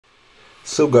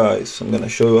So guys, I'm gonna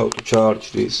show you how to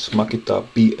charge this Makita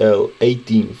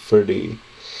PL1830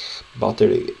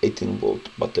 battery, 18 volt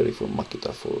battery from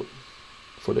Makita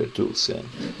for their tools. Yeah.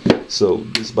 So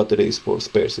this battery is for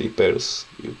spares repairs.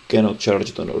 You cannot charge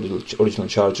it on the original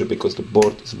charger because the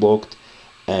board is blocked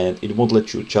and it won't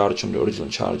let you charge on the original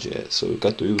charger. Yeah. So you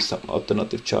got to use some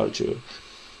alternative charger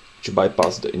to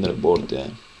bypass the inner board. Yeah.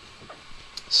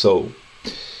 So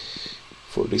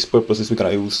for these purposes, we're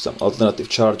gonna use some alternative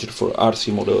charger for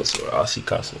RC models or RC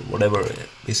cars or whatever.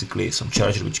 Basically, some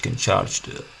charger which can charge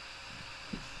the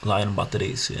LiON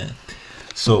batteries. Yeah.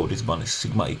 So this one is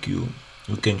Sigma EQ.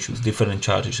 You can choose different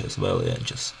chargers as well. Yeah.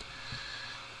 Just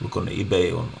look on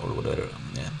eBay or whatever.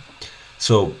 Yeah.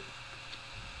 So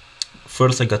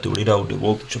first, I got to read out the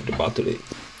voltage of the battery.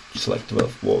 It's like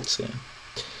 12 volts. Yeah.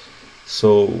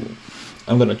 So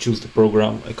I'm gonna choose the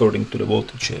program according to the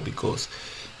voltage here, because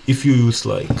if you use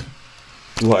like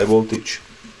too high voltage,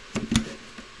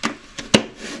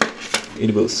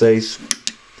 it will say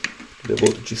the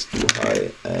voltage is too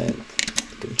high and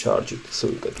you can charge it. So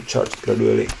you got to charge it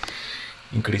gradually,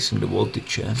 increasing the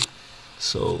voltage. Yeah.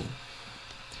 So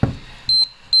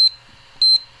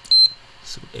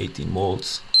 18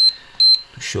 volts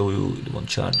to show you it won't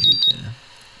charge it. Yeah.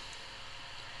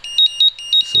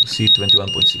 So see,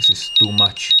 21.6 is too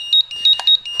much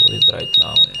for it right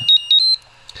now. Yeah.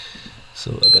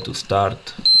 So I got to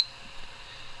start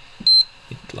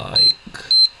it like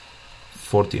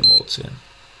 14 volts. Yeah.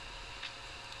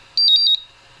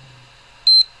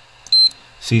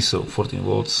 See, so 14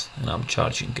 volts and I'm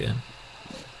charging. Yeah.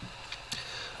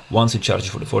 Once it charges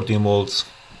for the 14 volts,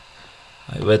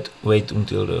 I wait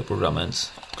until the program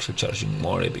ends, actually charging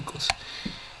more, because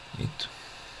it's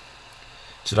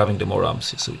driving the more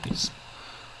amps, so it needs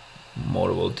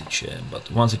more voltage. Yeah.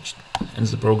 But once it ends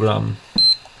the program,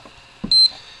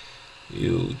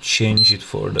 you change it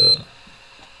for the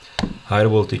higher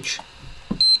voltage.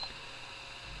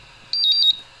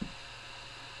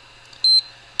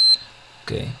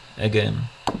 Okay, again,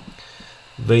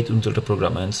 wait until the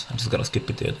program ends. I'm just gonna skip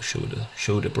it here to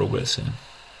show the progress. Yeah.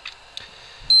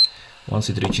 Once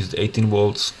it reaches the 18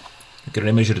 volts, you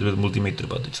can measure it with multimeter,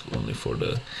 but it's only for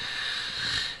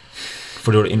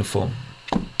your info.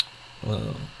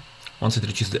 Once it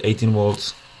reaches the 18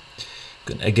 volts, you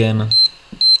can again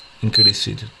increase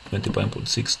it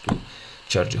 25.6 to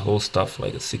charge the whole stuff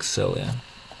like a 6 cell. Yeah.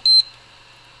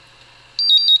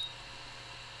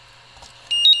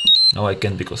 Now I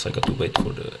can't because I got to wait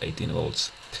for the 18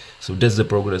 volts. So that's the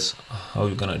progress. How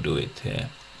you gonna do it? Yeah.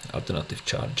 Alternative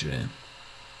charger. Yeah.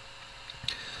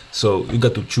 So you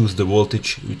got to choose the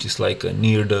voltage which is like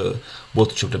near the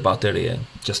voltage of the battery. Yeah.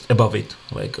 Just above it,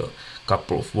 like a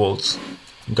couple of volts.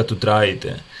 You got to try it.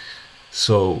 Yeah.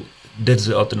 So that's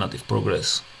the alternative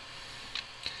progress.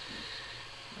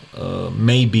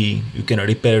 Maybe you can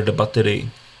repair the battery,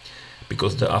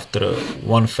 because after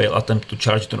one failed attempt to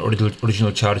charge it on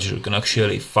original charger, you can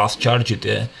actually fast charge it.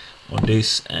 Yeah, on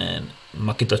this, and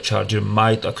Makita charger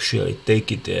might actually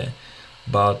take it. Yeah,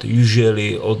 but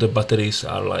usually all the batteries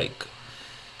are like,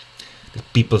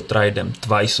 people try them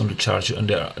twice on the charger and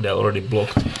they're already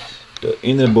blocked. The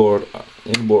inner board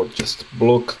just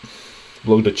block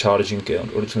the charging on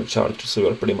the original charger, so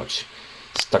you're pretty much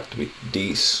stuck with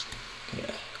these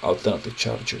alternative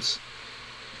chargers.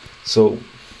 So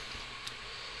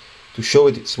to show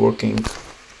it's working,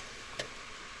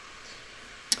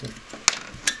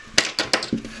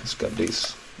 let's got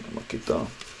this Makita.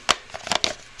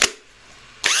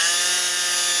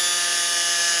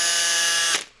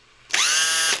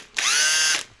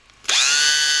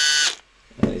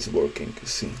 And it's working, you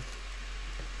see.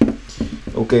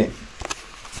 Okay,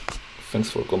 thanks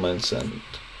for comments and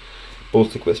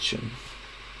post a question.